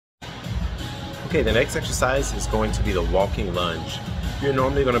Okay, the next exercise is going to be the walking lunge. You're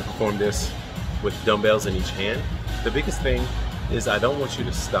normally going to perform this with dumbbells in each hand. The biggest thing is I don't want you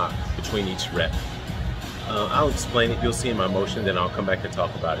to stop between each rep. I'll explain it, you'll see in my motion, then I'll come back to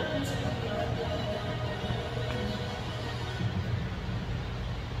talk about it.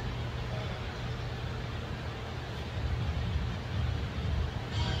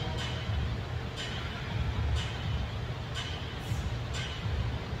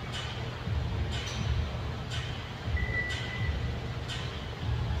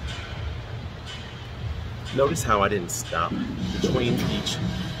 Notice how I didn't stop between each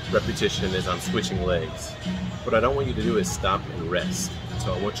repetition as I'm switching legs. What I don't want you to do is stop and rest.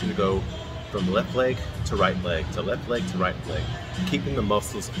 So I want you to go from left leg to right leg, to left leg to right leg, keeping the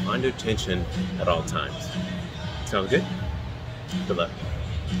muscles under tension at all times. Sound good? Good luck.